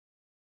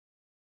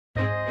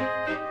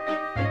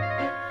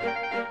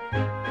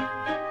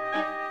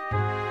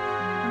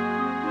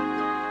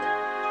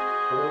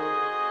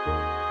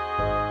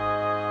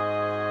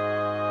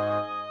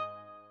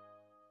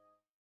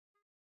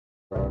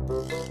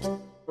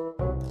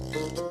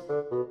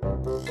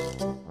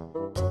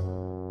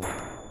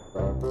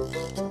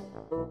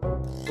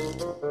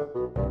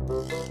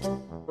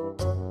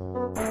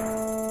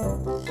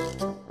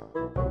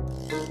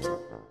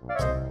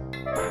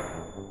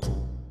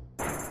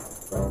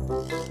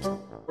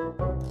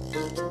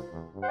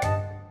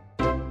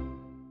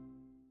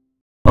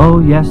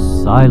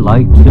yes, I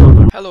like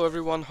children. Hello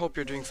everyone, hope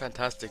you're doing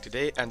fantastic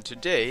today, and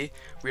today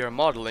we are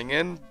modeling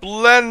in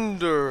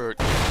Blender!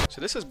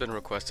 So this has been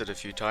requested a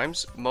few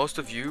times. Most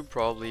of you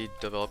probably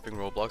developing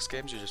Roblox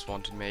games, you just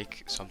want to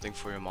make something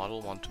for your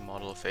model, want to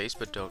model a face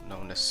but don't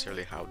know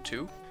necessarily how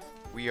to.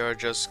 We are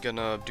just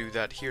gonna do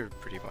that here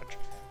pretty much.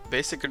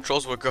 Basic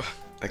controls will go...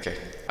 Okay,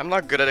 I'm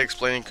not good at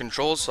explaining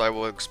controls, so I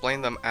will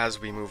explain them as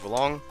we move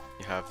along.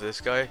 You have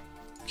this guy.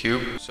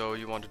 Cube. So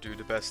you want to do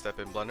the best step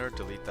in Blender,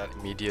 delete that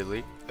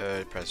immediately.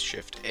 Press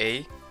Shift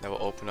A. That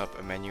will open up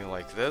a menu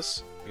like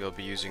this. We'll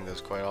be using this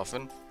quite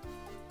often.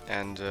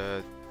 And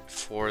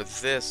for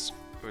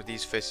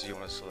these faces, you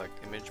want to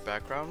select image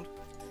background.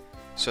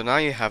 So now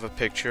you have a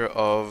picture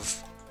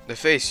of the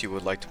face you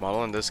would like to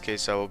model. In this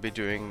case, I will be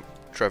doing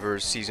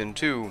Trevor's Season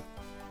 2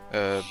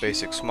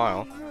 basic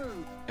smile.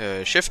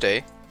 Shift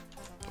A,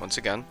 once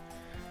again.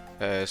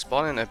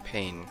 Spawn in a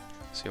pane.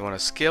 So you want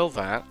to scale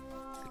that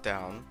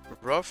down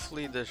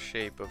roughly the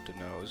shape of the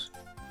nose.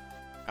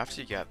 After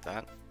you get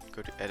that,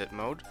 go to edit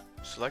mode,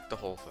 select the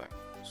whole thing,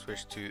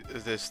 switch to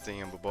this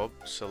Thingymabob,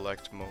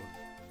 select mode,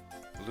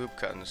 loop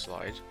cut and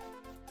slide,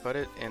 cut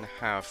it in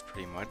half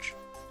pretty much.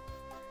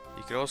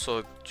 You can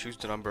also choose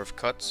the number of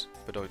cuts,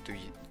 but don't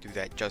do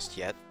that just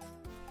yet.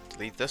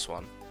 Delete this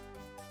one,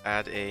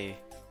 add a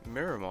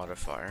mirror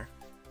modifier.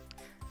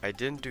 I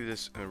didn't do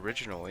this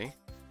originally,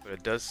 but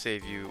it does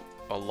save you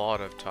a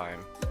lot of time.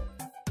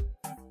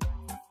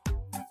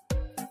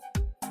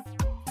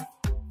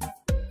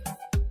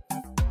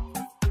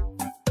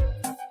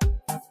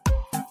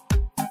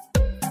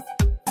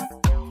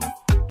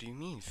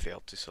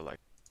 Failed to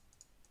select.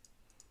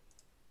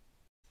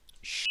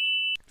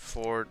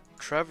 For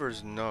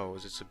Trevor's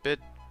nose, it's a bit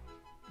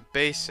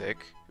basic,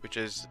 which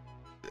is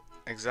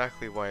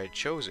exactly why I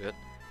chose it.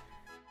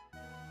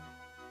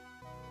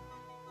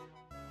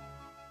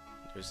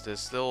 There's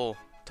this little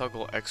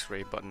toggle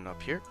X-ray button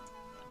up here.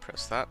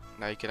 Press that.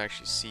 Now you can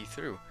actually see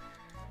through.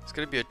 It's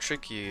gonna be a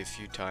tricky a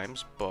few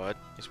times, but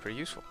it's pretty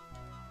useful.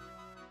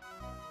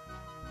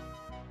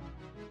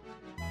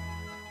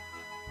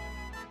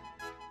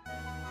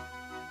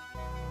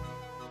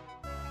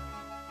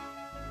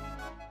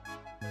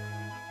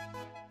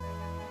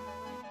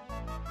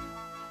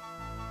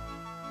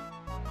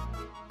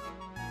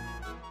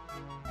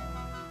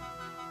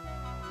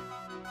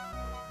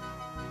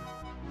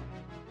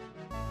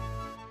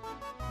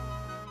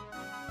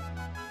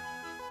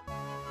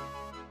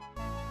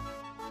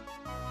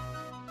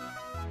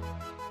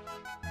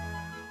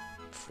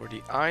 For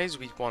the eyes,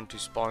 we want to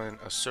spawn in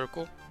a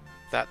circle,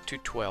 that to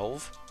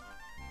 12,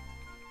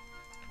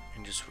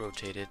 and just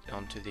rotate it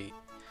onto the,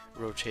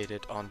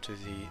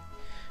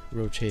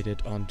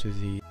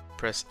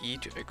 press E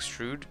to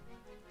extrude,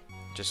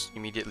 just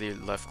immediately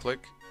left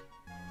click,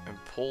 and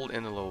pull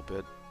in a little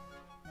bit,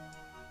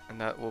 and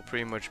that will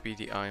pretty much be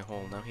the eye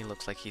hole. Now he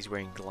looks like he's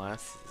wearing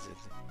glasses.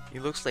 He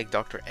looks like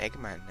Dr.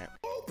 Eggman now.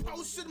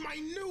 Posted my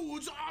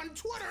nudes on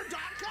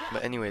Twitter.com.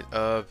 But anyway,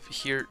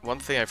 here, one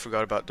thing I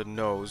forgot about the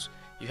nose.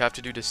 You have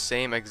to do the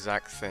same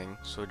exact thing,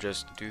 so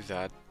just do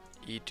that.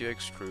 E to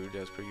extrude,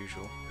 as per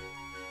usual.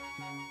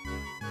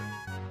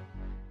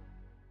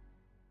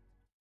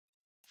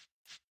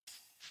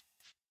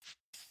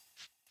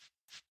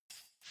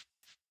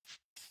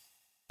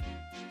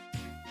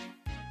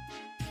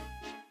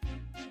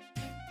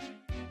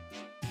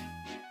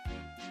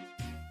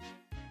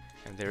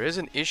 And there is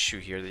an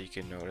issue here that you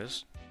can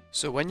notice.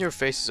 So when your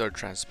faces are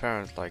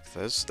transparent like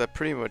this, that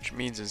pretty much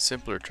means in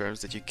simpler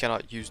terms that you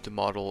cannot use the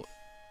model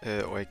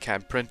or you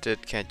can't print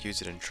it, can't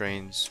use it in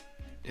trains.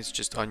 It's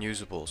just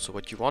unusable. So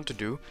what you want to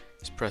do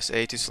is press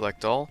A to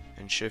select all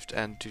and Shift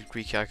N to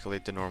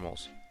recalculate the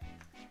normals.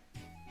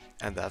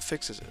 And that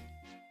fixes it.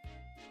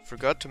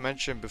 Forgot to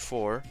mention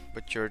before,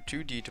 but your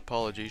 2D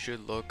topology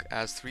should look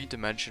as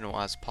three-dimensional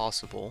as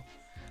possible,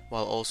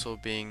 while also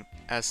being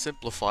as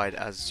simplified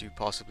as you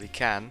possibly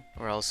can,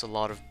 or else a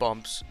lot of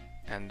bumps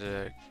and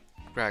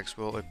cracks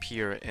will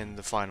appear in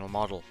the final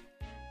model.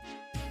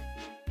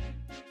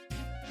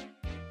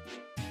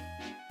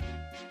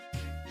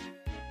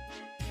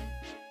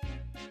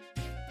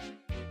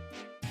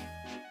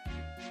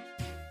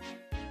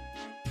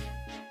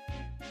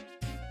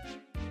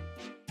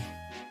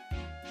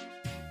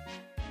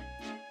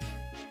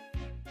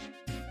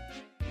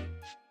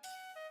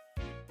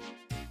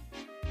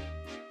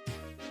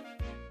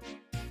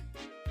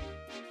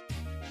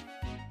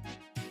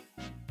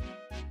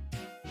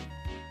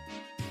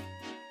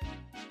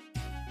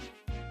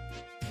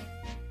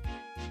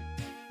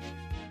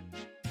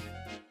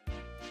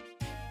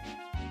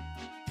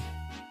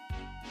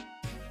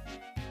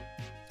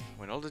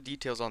 When all the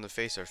details on the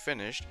face are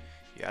finished,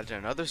 you add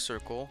another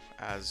circle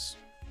as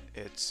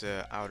its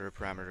outer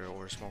parameter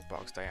or smoke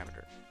box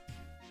diameter.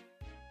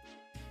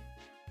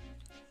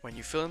 When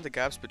you fill in the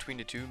gaps between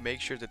the two,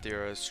 make sure that they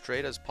are as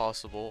straight as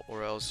possible,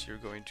 or else you're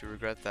going to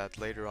regret that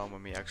later on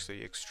when we actually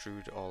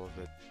extrude all of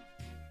it.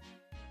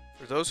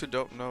 For those who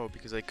don't know,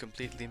 because I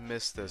completely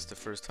missed this the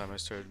first time I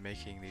started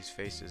making these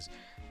faces,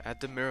 at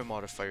the mirror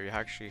modifier, you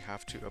actually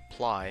have to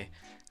apply,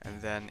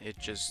 and then it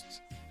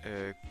just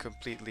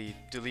completely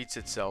deletes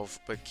itself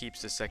but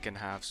keeps the second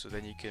half, so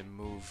then you can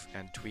move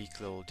and tweak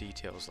little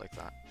details like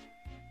that.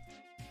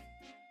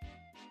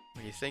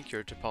 When you think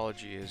your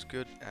topology is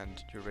good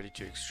and you're ready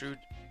to extrude,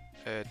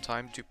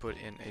 time to put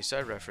in a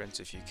side reference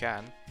if you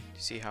can,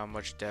 to see how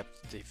much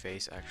depth the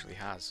face actually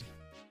has.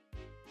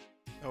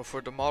 Now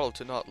for the model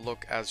to not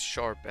look as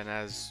sharp and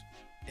as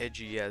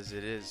edgy as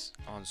it is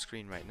on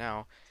screen right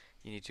now,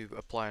 you need to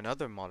apply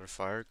another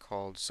modifier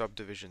called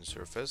subdivision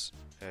surface,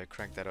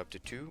 crank that up to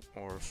 2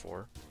 or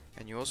 4,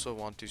 and you also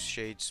want to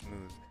shade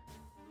smooth.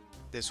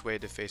 This way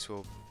the face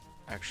will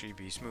actually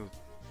be smooth,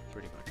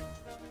 pretty much.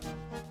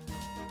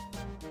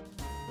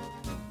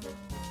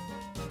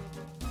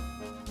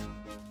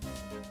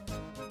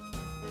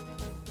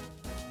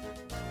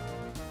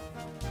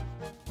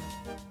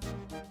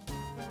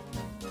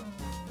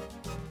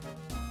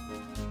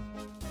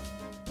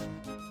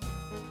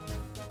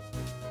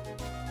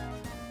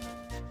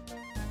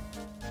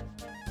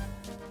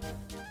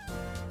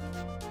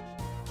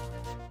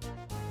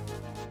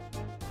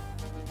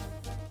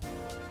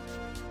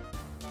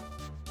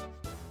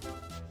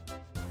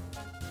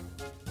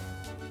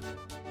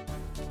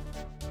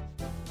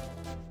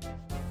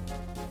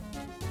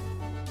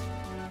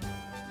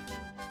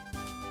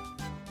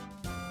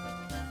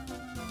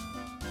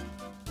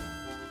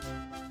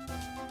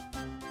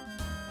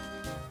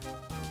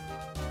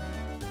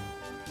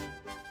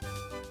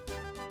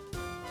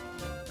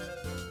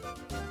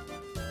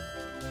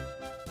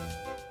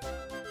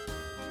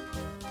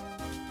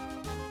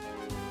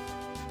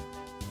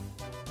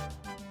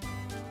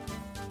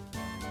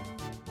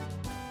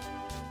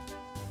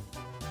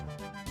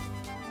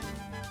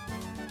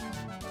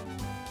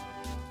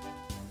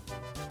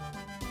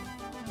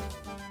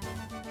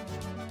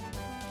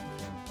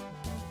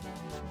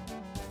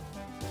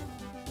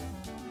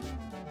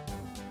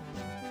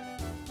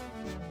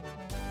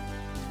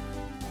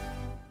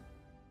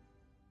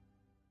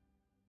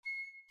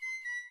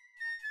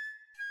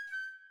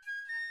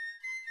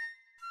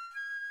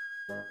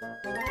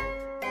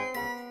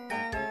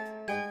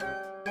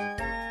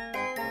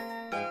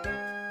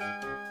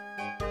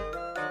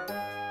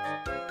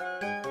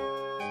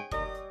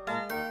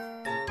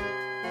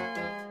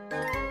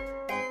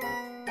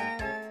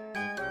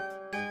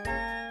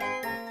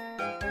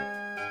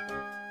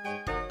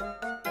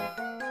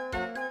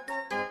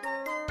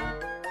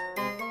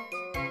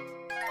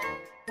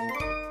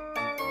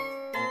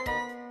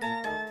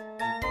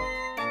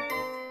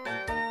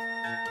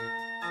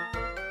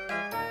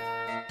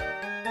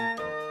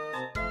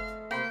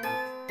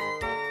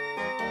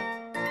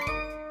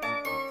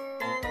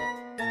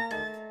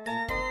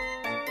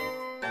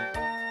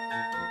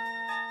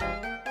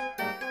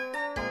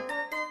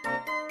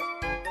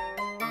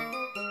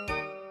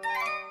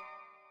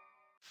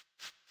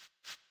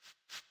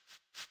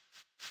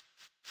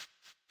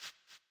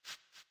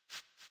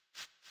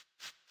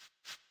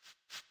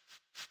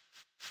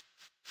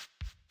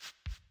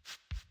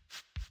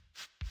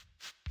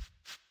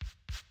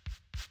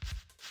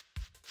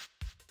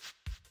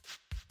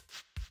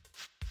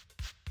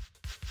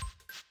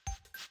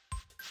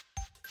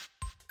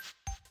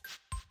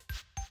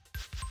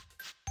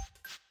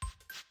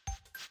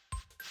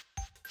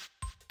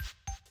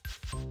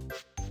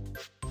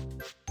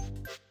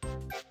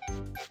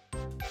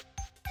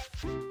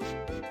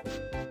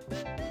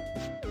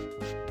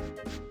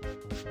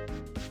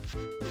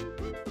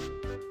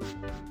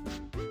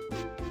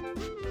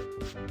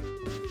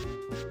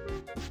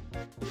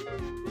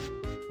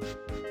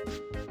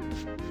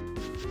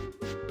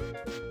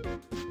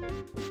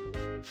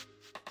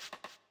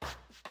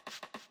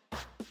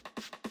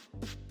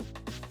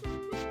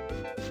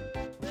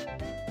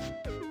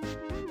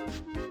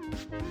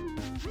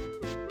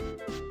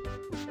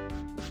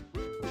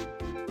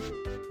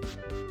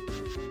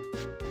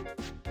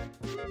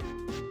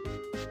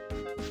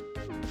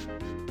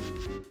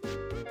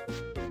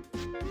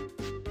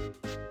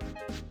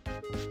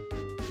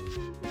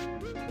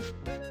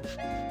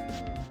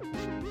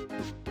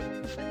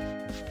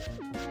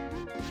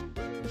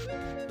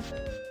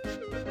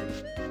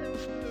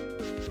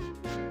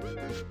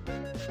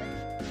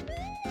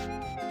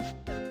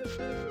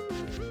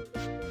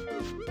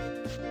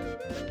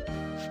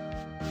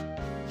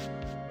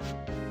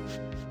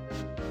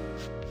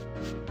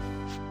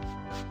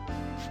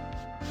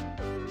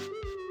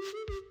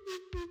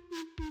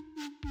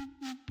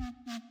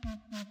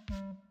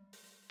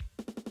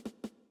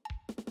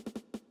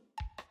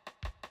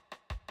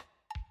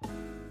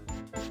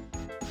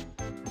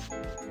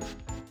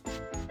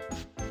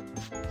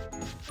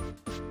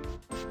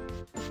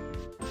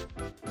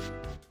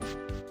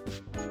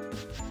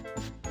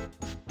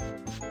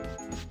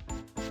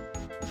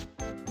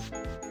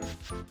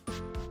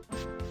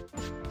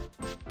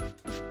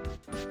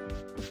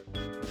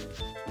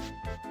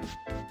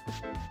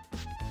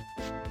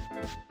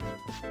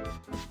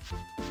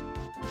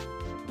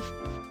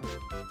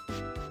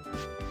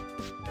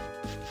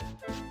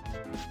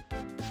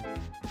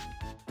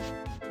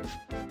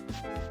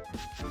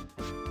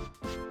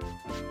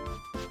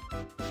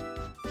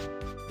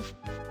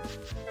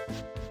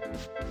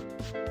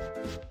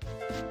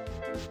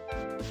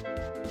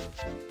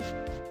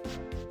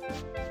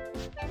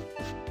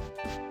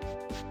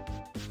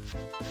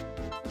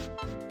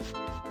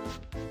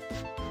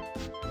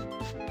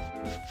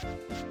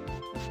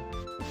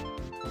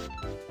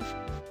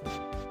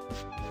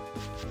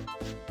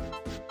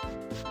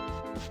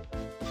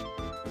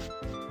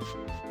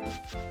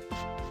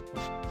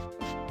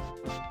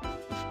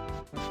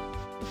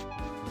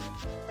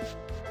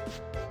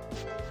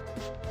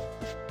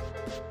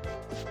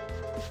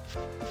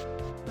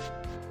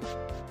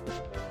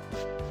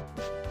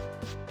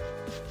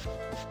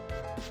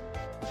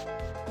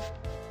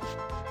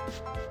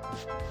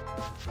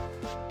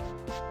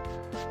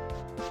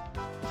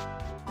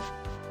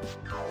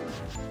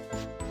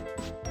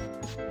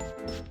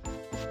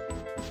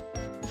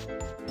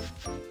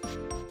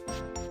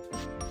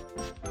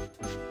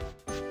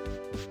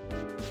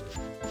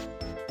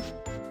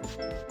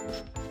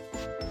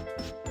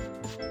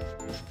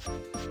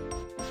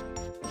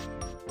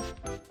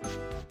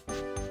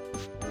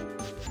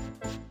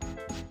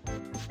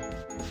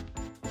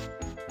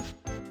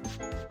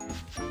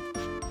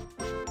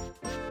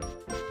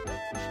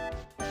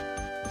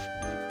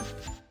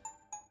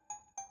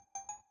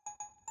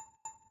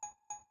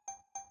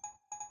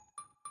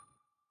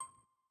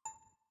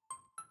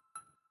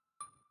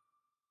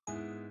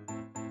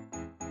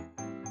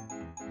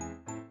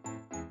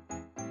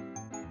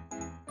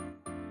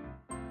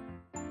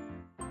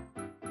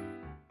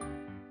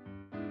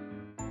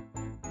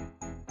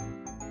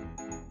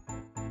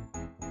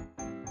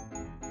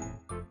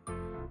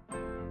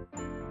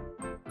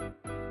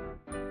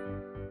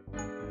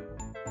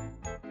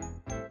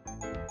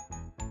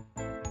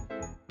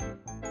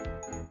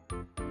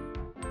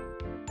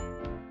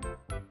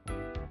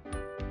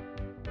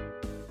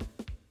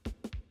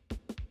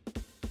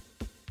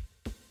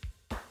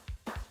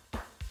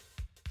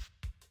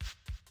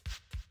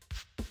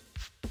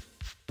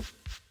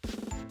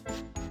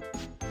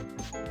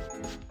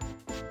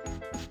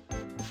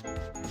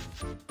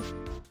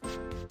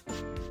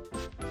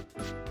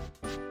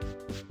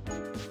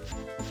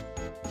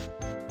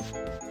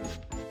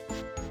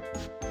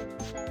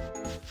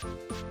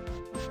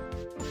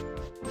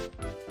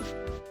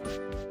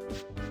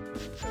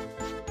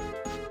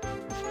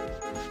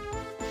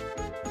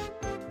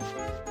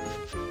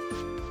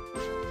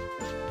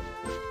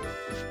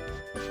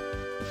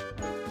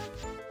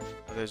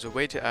 There's a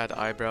way to add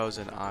eyebrows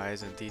and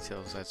eyes and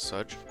details as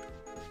such.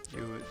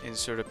 You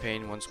insert a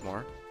pane once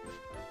more,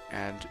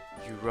 and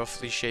you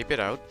roughly shape it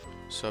out,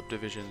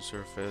 subdivision,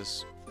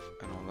 surface,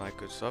 and all that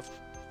good stuff.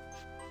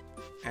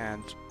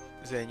 And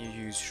then you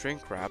use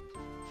shrink wrap,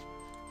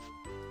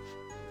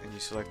 and you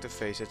select the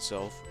face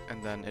itself,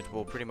 and then it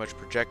will pretty much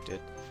project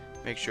it.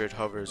 Make sure it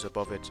hovers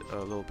above it a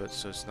little bit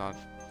so it's not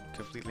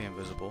completely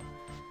invisible.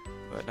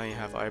 But now you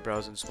have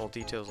eyebrows and small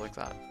details like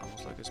that,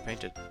 almost like it's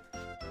painted.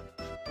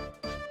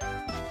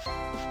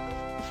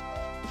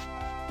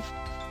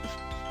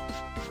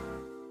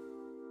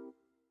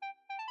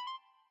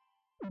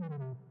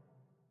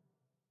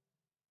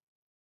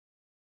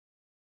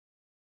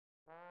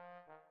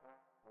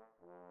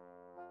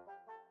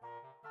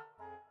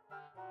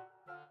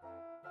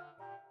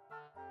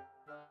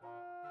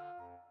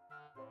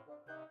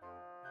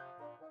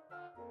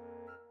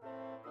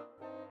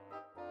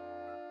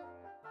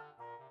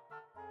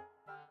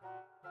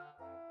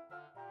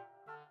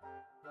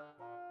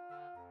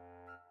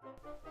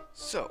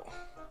 So,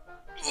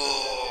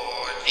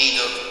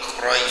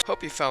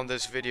 hope you found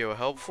this video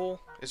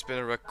helpful. It's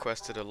been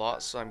requested a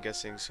lot, so I'm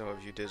guessing some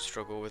of you did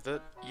struggle with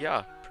it.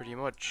 Yeah, pretty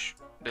much.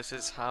 This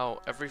is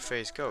how every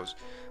face goes.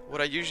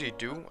 What I usually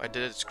do, I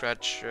did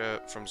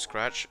it from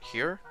scratch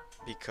here,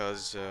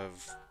 because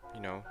of,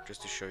 you know,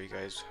 just to show you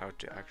guys how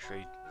to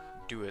actually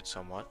do it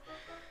somewhat.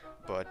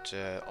 But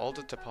all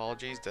the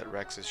topologies that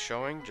Rex is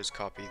showing, just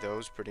copy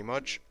those pretty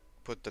much.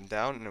 Put them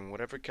down, and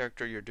whatever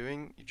character you're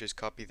doing, you just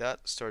copy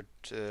that, start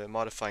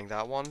modifying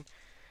that one.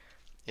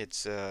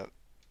 It's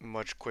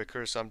much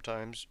quicker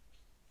sometimes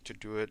to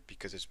do it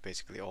because it's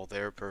basically all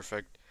there,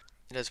 perfect.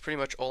 And that's pretty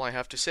much all I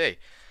have to say.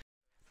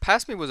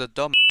 Past me was a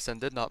dumbass and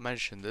did not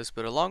mention this,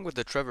 but along with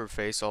the Trevor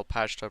face all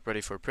patched up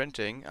ready for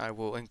printing, I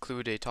will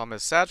include a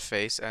Thomas sad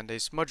face and a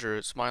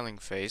Smudger smiling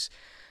face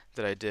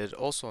that I did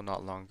also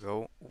not long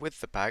ago with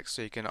the pack,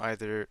 so you can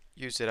either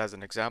use it as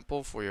an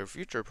example for your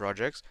future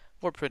projects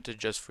or print it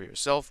just for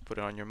yourself, put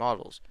it on your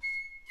models.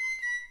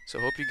 So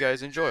hope you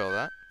guys enjoy all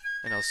that,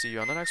 and I'll see you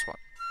on the next one.